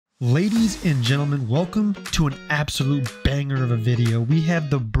Ladies and gentlemen, welcome to an absolute banger of a video. We have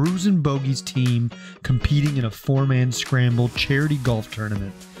the Brews and Bogeys team competing in a 4-man scramble charity golf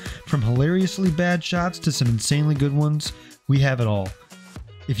tournament. From hilariously bad shots to some insanely good ones, we have it all.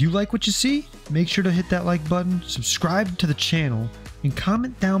 If you like what you see, make sure to hit that like button, subscribe to the channel, and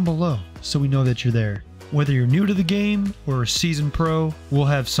comment down below so we know that you're there. Whether you're new to the game or a seasoned pro, we'll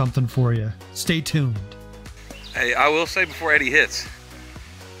have something for you. Stay tuned. Hey, I will say before Eddie hits,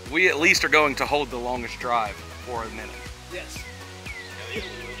 we at least are going to hold the longest drive for a minute. Yes.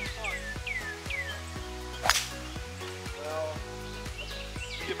 Well,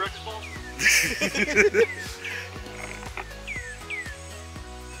 you get breakfast balls?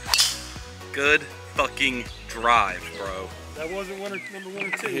 Good fucking drive, bro. That wasn't number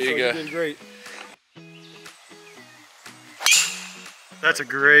one or two, Here so you go. you did great. That's a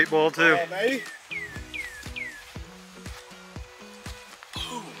great ball too. Baby.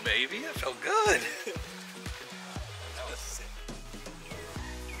 Ooh, baby, that felt good.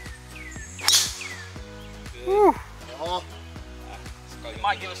 Woo. Oh. It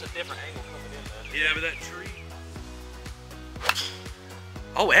might give us a different angle coming in though. Yeah, but that tree.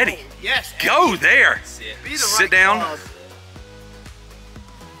 Oh, Eddie. Yes. Go there. Be the Sit right down. club.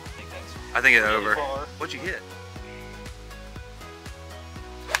 I think it's over. far. What'd you get?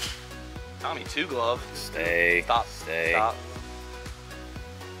 Tommy, 2 glove. Stay. Stop. Stay. Stop.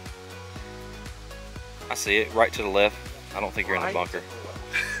 I see it. Right to the left. I don't think you're in the Right bunker. to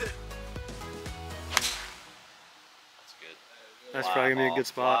That's good. That's probably gonna be a good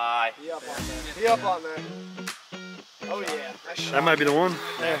spot. Fly. Be up on that. Be up on that. Oh yeah. Nice shot. That might be the one.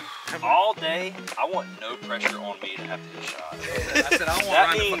 Yeah. All day, I want no pressure on me to have to hit a shot. I said I don't want That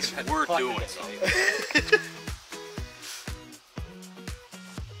Ryan to means fucking we're putt doing today. something.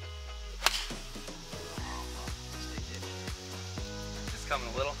 It's coming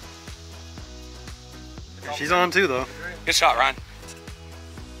a little. She's on too though. Good shot, Ryan.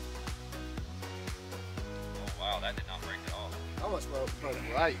 Oh wow, that did not break at all. I almost wrote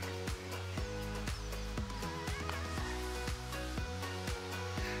it right.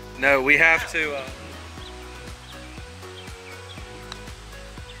 No, we have to.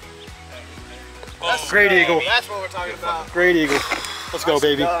 Great eagle. That's what we're talking about. Great eagle. Let's go,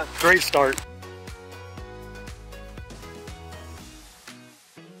 baby. done. Great start.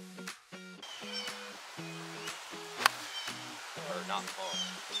 Or not far.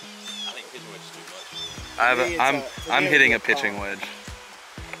 I think pitching wedge is too much. I'm hitting a pitching wedge.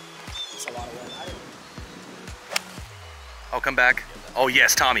 It's a lot of work. I'll come back. Oh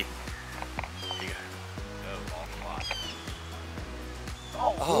yes, Tommy. No, ball fly.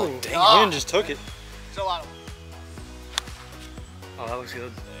 Oh, dang. Ah. Wind just took it. It's a lot of Oh, that looks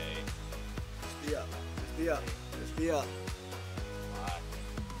good. Just be up. Just be up. Just be up.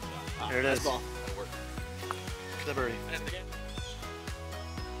 There it Nice is. ball. The birdie.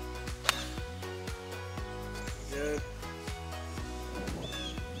 Good.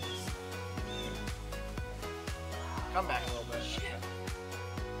 Come back a little bit.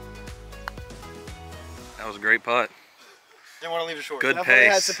 That was a great putt. Didn't want to leave it short. Good Definitely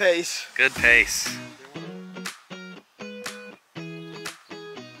has pace. the pace. Good pace.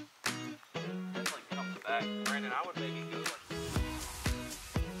 Definitely comes back. Brandon, I would maybe go like.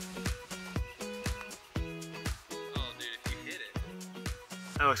 Oh, dude, if you hit it.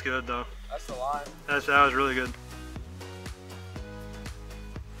 That looks good though. That's the line. That was really good.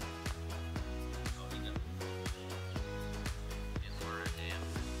 Oh, you know. Yes, we're at damn.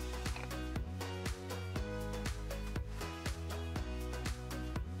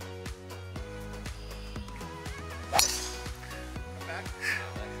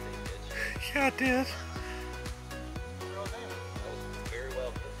 Yeah, it did. Very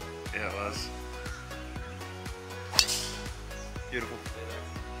well. Yeah, it was. Beautiful.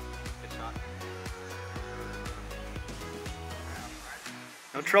 Good shot.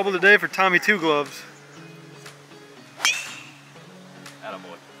 No trouble today for Tommy 2 gloves.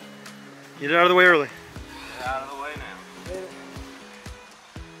 Attaboy. Get it out of the way early. Get out of the way now.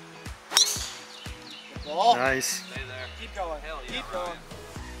 Good ball. Nice. Stay there. Keep going. Hell yeah, Keep going. Ryan.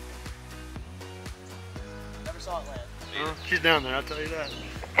 Never saw it land. Well, she's down there, I'll tell you that.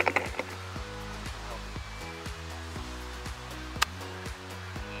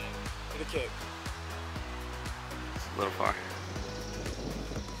 Get a kick. It's a little far.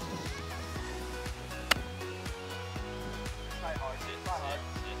 Fight hard.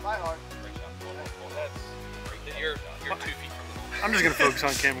 Fight hard. Great shot. Well, that's great. You're 2 feet from the ball. I'm just gonna focus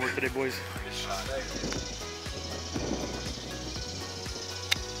on camera work today, boys. Good shot.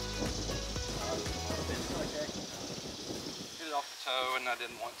 toe and I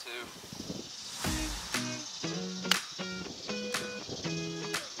didn't want to.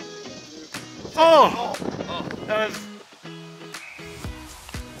 Oh! That was...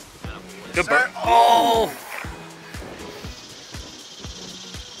 Good burn. Oh!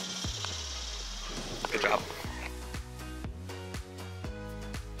 Good job.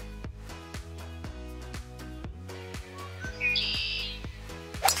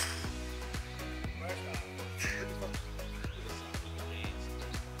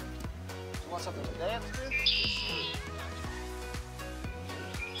 You want something to dance to?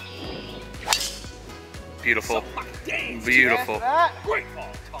 Beautiful. Beautiful. Great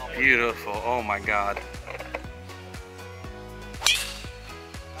ball, Tom. Beautiful. Oh my God.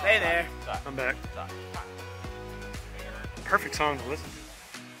 Hey there. I'm back. Perfect song to listen to.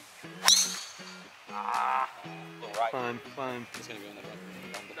 Right. Fine, fine. It's gonna go in the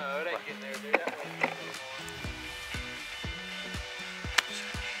No, it ain't getting there, dude.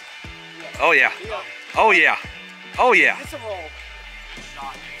 Oh yeah. Oh yeah. Oh yeah. It's a roll.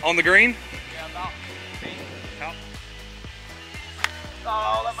 On the green? Yeah, about.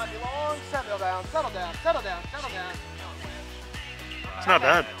 Oh, that might be long. Settle down, settle down, settle down, settle down. It's not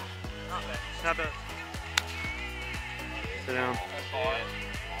bad. It's not bad. Sit down.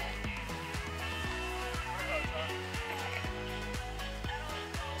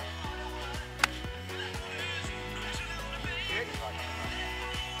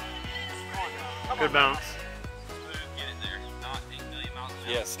 Good bounce.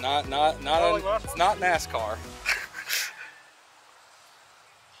 Yes, not it's not NASCAR.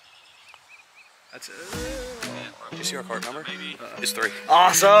 That's it. Did you see our card number? Maybe. It's 3.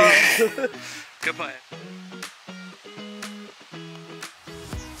 Awesome. Good play.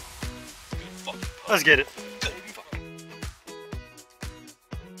 Let's get it.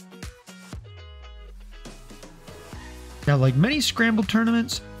 Now, like many scramble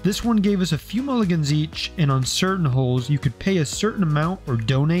tournaments, this one gave us a few mulligans each, and on certain holes, you could pay a certain amount or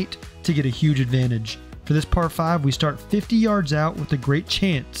donate to get a huge advantage. For this par 5, we start 50 yards out with a great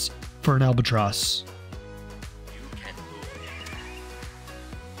chance for an albatross.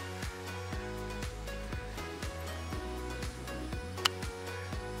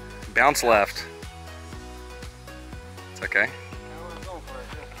 Bounce left. It's okay.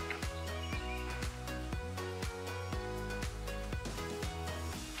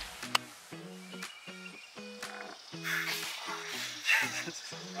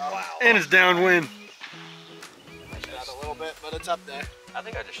 Wow. And it's downwind. Out a little bit, but it's up there. I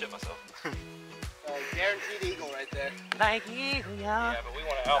think I just shit myself. Guaranteed eagle right there. Yeah, but we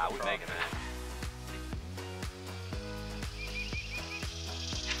want to help. We're making that.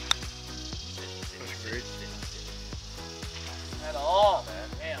 That's great. At all, man.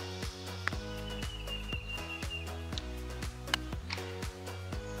 Damn.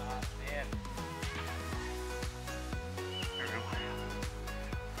 Oh, man.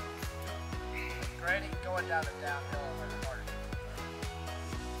 Grady going down the downhill on the corner.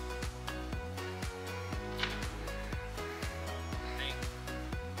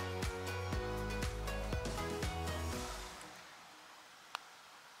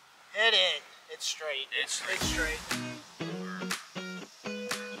 Hit it. It's straight. It's straight.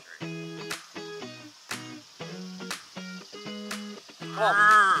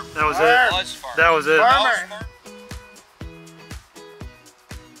 That was it. That was it. Farmer.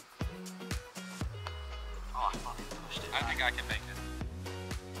 Oh, I fucking pushed it. I think I can make it.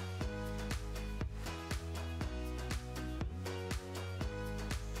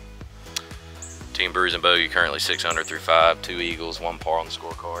 Team Brews and Bogey currently 6 under through 5, 2 eagles, 1 par on the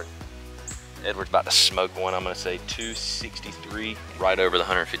scorecard. Edward's about to smoke one. I'm going to say 263, right over the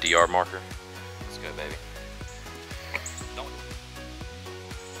 150-yard marker. Let's go, baby.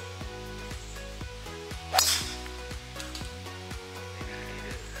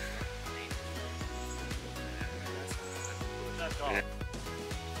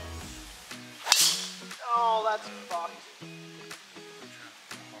 Oh, that's fucked.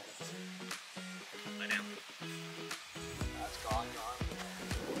 That's gone.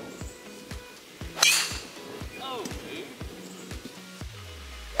 Oh, dude.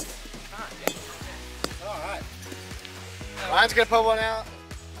 Alright. Ryan's gonna put one out.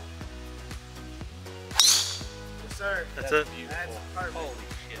 Yes, sir. That's it. That's perfect. Holy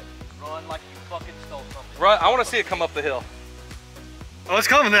shit. Run like you fucking stole something. Run, I want to see it come up the hill. Oh, it's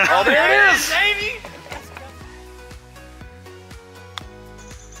coming now. Oh, there it is. baby!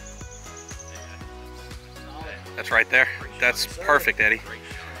 That's right there. That's perfect, Eddie.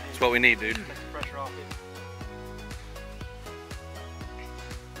 That's what we need, dude. Pressure off it.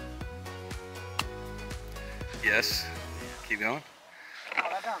 Yes. Keep going.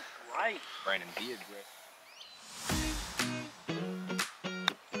 Right. Brandon Beard,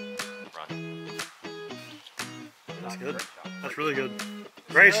 Run. That's good. That's really good.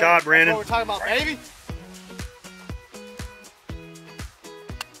 Great shot, Brandon. That's what we're talking about, baby.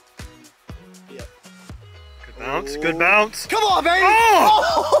 Yep. Good bounce. Good bounce. Come on, baby.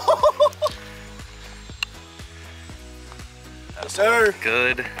 Oh! Yes, sir.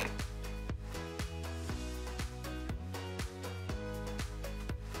 Good.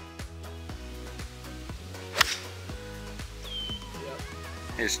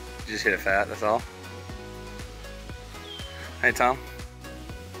 You just hit it fat, that's all. Hey, Tom.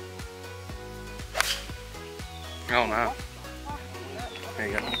 Oh, no. There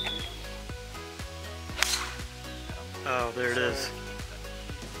you go. Oh, there it is.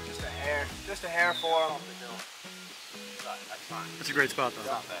 Just a hair for him. That's a great spot, though.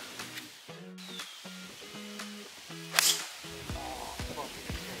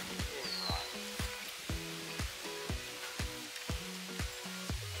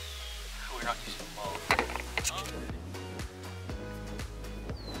 We're not using the ball.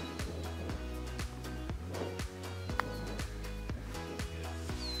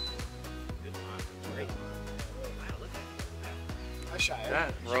 Nice shot.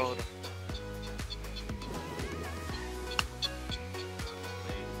 That rolled.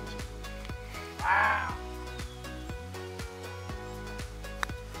 Wow.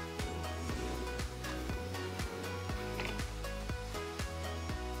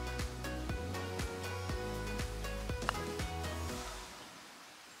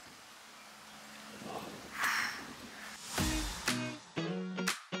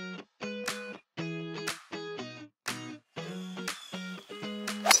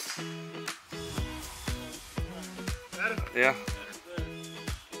 Yeah.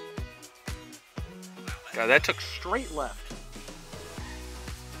 God, that took straight left.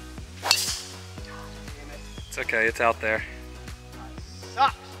 It's okay, it's out there.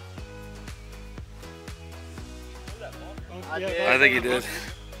 Sucks. I think he did.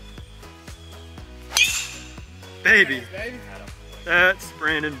 Baby. That's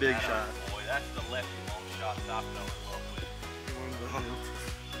Brandon big shot. Boy, that's the lefty long shot I fell in love with.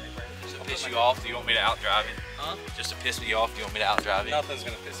 Just to piss you off, do you want me to outdrive it? Huh? Just to piss me off, do you want me to outdrive it? Nothing's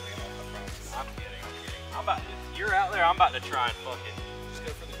gonna piss me off, I promise. I'm kidding. I'm about to, you're out there, I'm about to try and fucking Just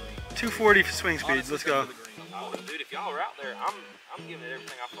go for the green. 240 swing speeds. Honestly, Let's go. for the green. oh, dude, if y'all are out there, I'm giving it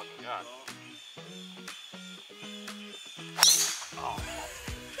everything I fucking got.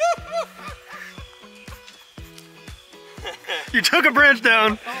 You took a branch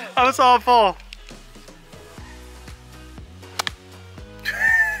down. I saw it fall.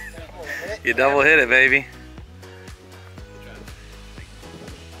 You double hit it, baby.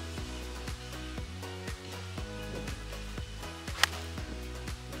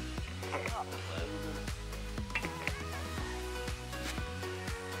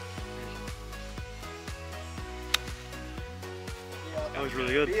 That was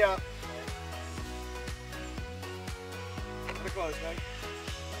really good. Yeah. Pretty close, Greg.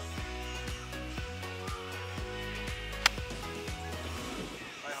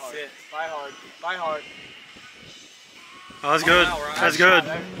 Buy hard. Buy hard. Buy hard. Oh, that's good. That's good.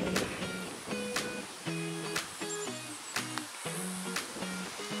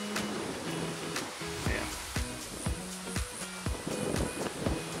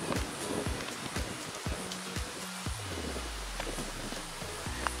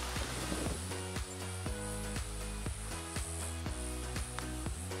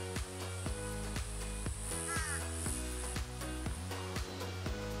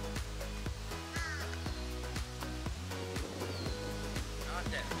 Not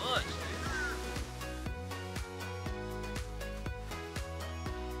that much, dude.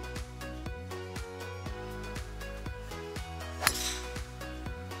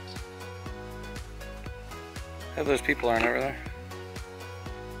 How those people aren't over there.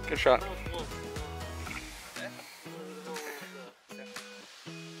 Good shot.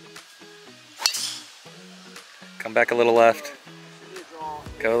 Come back a little left.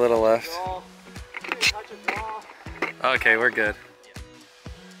 Go a little left. Okay, we're good.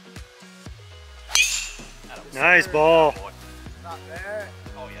 Nice ball. Not there.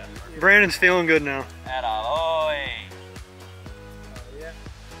 Oh yeah. Brandon's feeling good now. Attaboy. Yeah.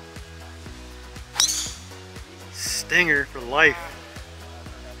 Stinger for life.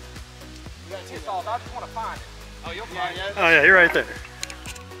 You got 2 balls. I just want to find it. Oh, you'll find it. Oh yeah, you're right there.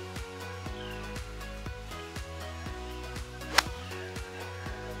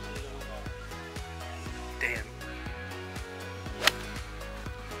 Damn.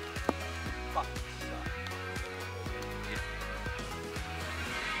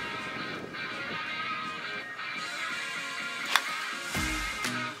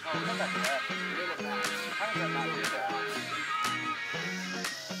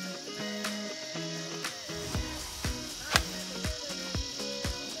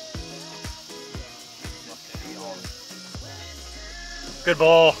 Good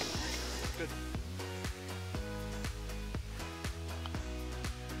ball.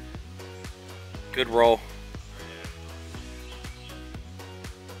 Good roll.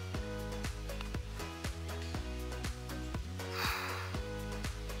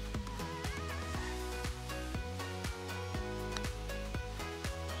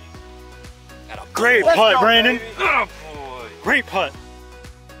 Great Let's putt, go, Brandon. baby. Oh boy. Great putt.